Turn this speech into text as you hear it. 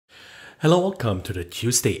Hello, welcome to the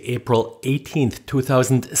Tuesday, April 18th,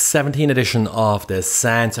 2017 edition of the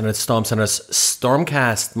SANS and Storm Center's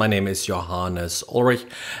Stormcast. My name is Johannes Ulrich,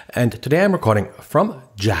 and today I'm recording from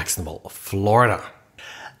Jacksonville, Florida.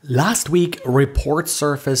 Last week, reports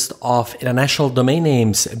surfaced of international domain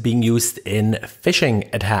names being used in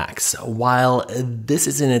phishing attacks. While this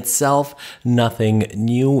is in itself nothing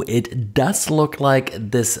new, it does look like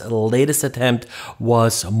this latest attempt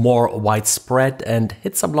was more widespread and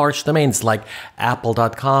hit some large domains like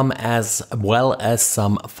apple.com as well as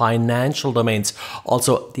some financial domains.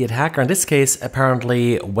 Also, the attacker in this case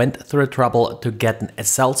apparently went through the trouble to get an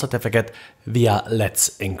SSL certificate via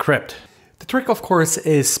Let's Encrypt. The trick, of course,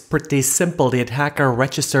 is pretty simple. The attacker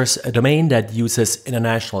registers a domain that uses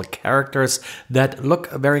international characters that look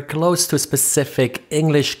very close to specific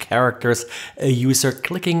English characters. A user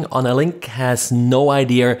clicking on a link has no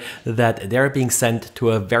idea that they're being sent to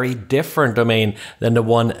a very different domain than the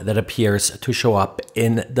one that appears to show up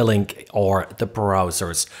in the link or the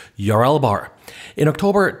browser's URL bar. In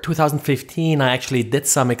October 2015, I actually did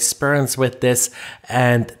some experience with this,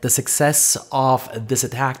 and the success of this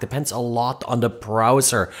attack depends a lot on the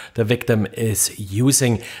browser the victim is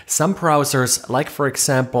using. Some browsers, like for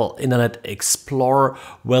example Internet Explorer,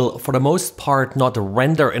 will for the most part not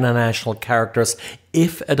render international characters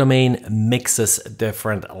if a domain mixes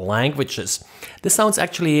different languages. This sounds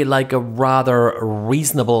actually like a rather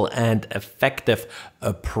reasonable and effective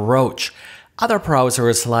approach. Other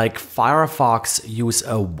browsers like Firefox use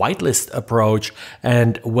a whitelist approach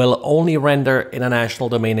and will only render international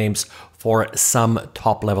domain names for some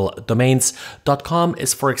top-level domains. .com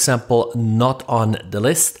is, for example, not on the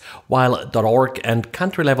list, while .org and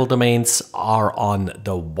country-level domains are on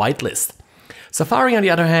the whitelist. Safari, on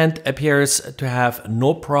the other hand, appears to have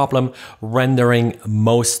no problem rendering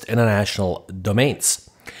most international domains.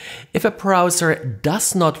 If a browser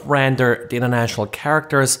does not render the international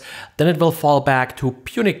characters, then it will fall back to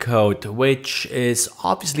Punycode, which is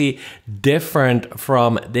obviously different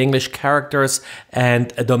from the English characters,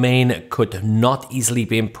 and a domain could not easily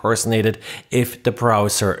be impersonated if the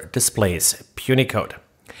browser displays Punycode.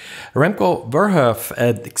 Remco Verhoeff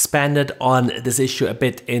expanded on this issue a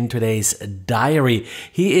bit in today's diary.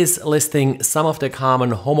 He is listing some of the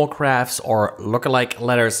common homographies or lookalike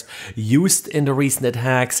letters used in the recent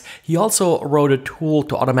attacks. He also wrote a tool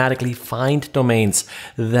to automatically find domains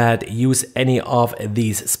that use any of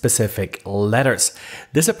these specific letters.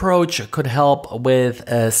 This approach could help with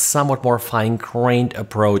a somewhat more fine-grained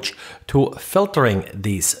approach to filtering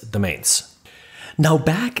these domains. Now,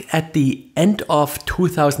 back at the end of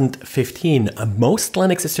 2015, most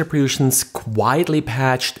Linux distributions quietly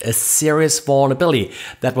patched a serious vulnerability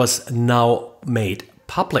that was now made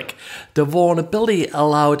public. The vulnerability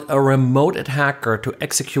allowed a remote attacker to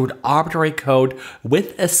execute arbitrary code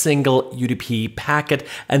with a single UDP packet,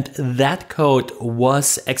 and that code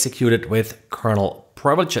was executed with kernel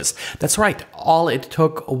privileges. That's right, all it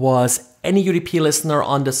took was any UDP listener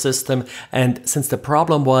on the system, and since the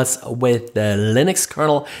problem was with the Linux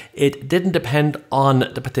kernel, it didn't depend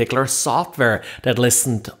on the particular software that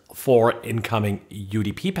listened for incoming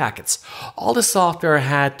UDP packets. All the software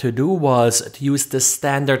had to do was to use the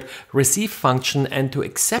standard receive function and to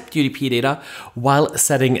accept UDP data while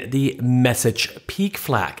setting the message peak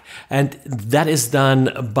flag. And that is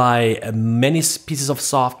done by many pieces of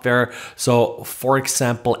software. So, for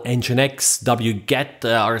example, Nginx, wget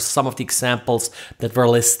are some of the examples that were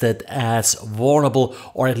listed as vulnerable,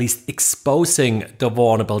 or at least exposing the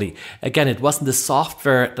vulnerability. Again, it wasn't the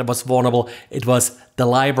software that was vulnerable, it was the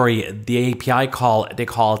library, the API call they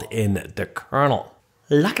called in the kernel.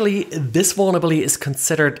 Luckily, this vulnerability is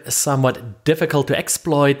considered somewhat difficult to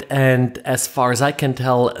exploit, and as far as I can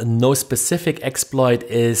tell, no specific exploit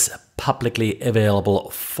is publicly available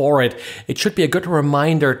for it. It should be a good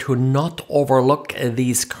reminder to not overlook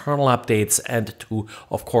these kernel updates and to,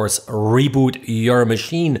 of course, reboot your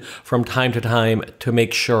machine from time to time to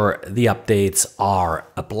make sure the updates are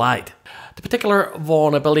applied. The particular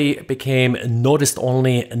vulnerability became noticed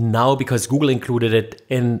only now because Google included it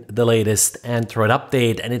in the latest Android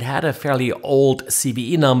update, and it had a fairly old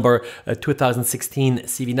CVE number, a 2016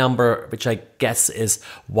 CVE number, which I guess is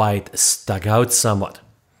why it stuck out somewhat.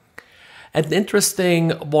 An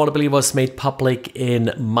interesting vulnerability was made public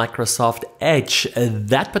in Microsoft Edge.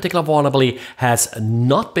 That particular vulnerability has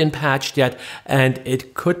not been patched yet, and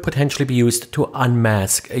it could potentially be used to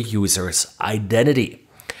unmask a user's identity.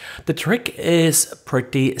 The trick is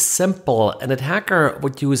pretty simple. An attacker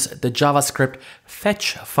would use the JavaScript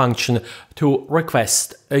fetch function to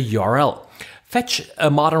request a URL. Fetch, a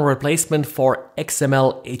modern replacement for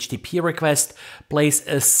XML HTTP request, plays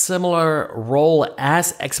a similar role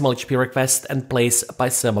as XML HTTP request and plays by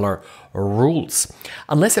similar rules.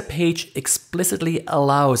 Unless a page explicitly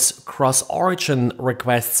allows cross-origin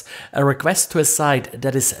requests, a request to a site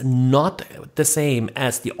that is not the same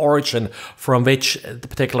as the origin from which the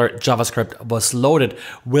particular JavaScript was loaded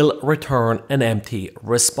will return an empty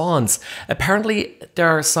response. Apparently, there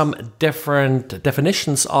are some different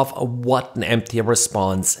definitions of what an empty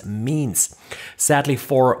response means. Sadly,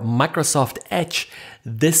 for Microsoft Edge,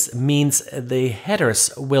 this means the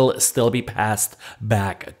headers will still be passed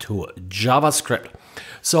back to JavaScript.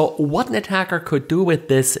 So what an attacker could do with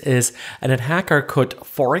this is an attacker could,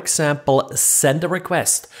 for example, send a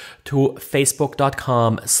request to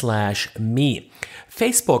facebook.com/me.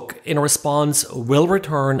 Facebook, in response, will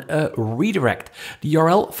return a redirect. The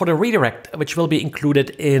URL for the redirect, which will be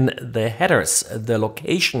included in the headers, the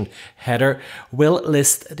location header, will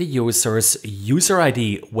list the user's user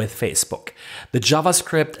ID with Facebook. The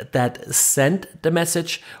JavaScript that sent the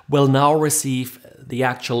message will now receive the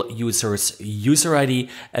actual user's user ID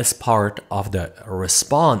as part of the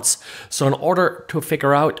response. So in order to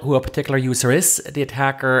figure out who a particular user is, the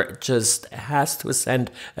attacker just has to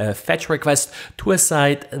send a fetch request to a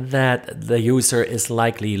site that the user is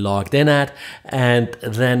likely logged in at, and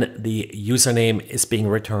then the username is being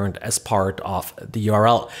returned as part of the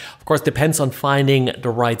URL. Of course, depends on finding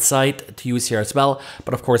the right site to use here as well,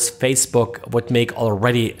 but of course Facebook would make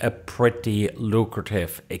already a pretty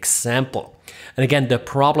lucrative example. And again, the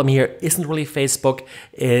problem here isn't really Facebook,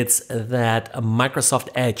 it's that Microsoft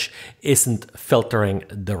Edge isn't filtering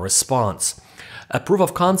the response. A proof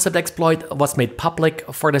of concept exploit was made public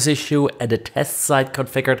for this issue, and a test site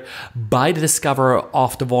configured by the discoverer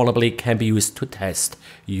of the vulnerability can be used to test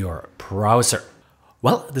your browser.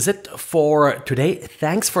 Well, that's it for today.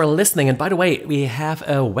 Thanks for listening. And by the way, we have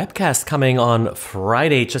a webcast coming on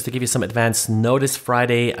Friday, just to give you some advance notice.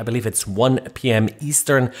 Friday, I believe it's 1 p.m.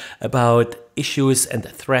 Eastern, about issues and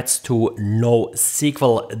threats to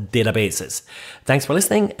NoSQL databases. Thanks for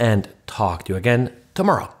listening, and talk to you again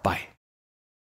tomorrow. Bye.